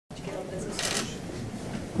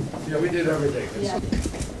Yeah, we did everything. Yeah.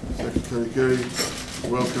 Secretary Kerry,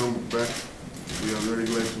 welcome back. We are very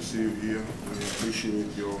glad to see you here. We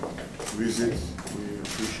appreciate your visit. We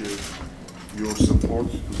appreciate your support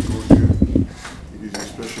to Georgia. It is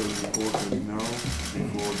especially important now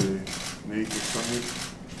before the NATO summit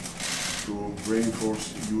to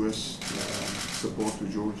reinforce U.S. support to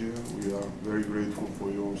Georgia. We are very grateful for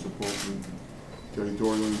your support in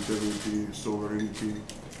territorial integrity, sovereignty.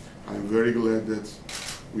 I am very glad that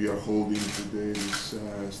we are holding today this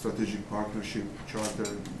strategic partnership charter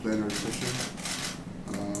plenary session.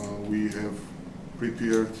 We have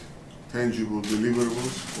prepared tangible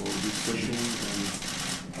deliverables for this session,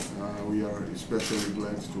 and we are especially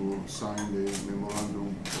glad to sign the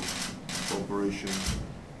memorandum of cooperation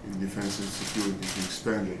in defense and security to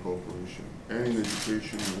expand the cooperation, and in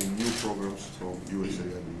education and new programs from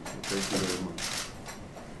USAID. Thank you very much.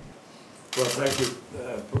 Well, thank you,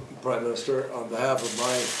 Prime Minister. On behalf of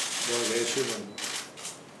my delegation, and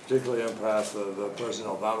particularly on behalf of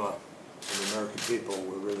President Obama and the American people,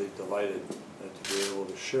 we're really delighted to be able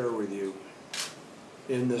to share with you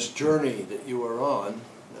in this journey that you are on,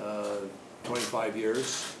 25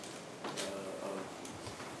 years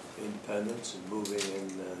of independence and moving in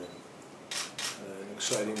an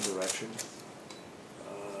exciting direction.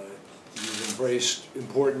 You've embraced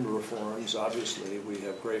important reforms. Obviously, we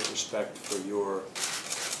have great respect for your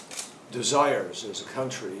desires as a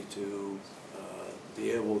country to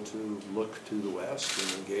be able to look to the West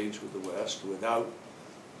and engage with the West without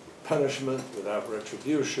punishment, without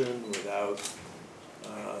retribution, without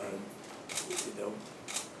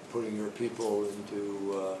putting your people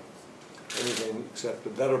into anything except a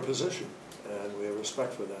better position, and we have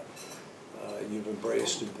respect for that. You've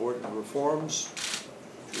embraced important reforms.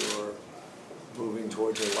 You're moving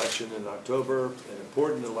towards an election in October, an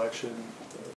important election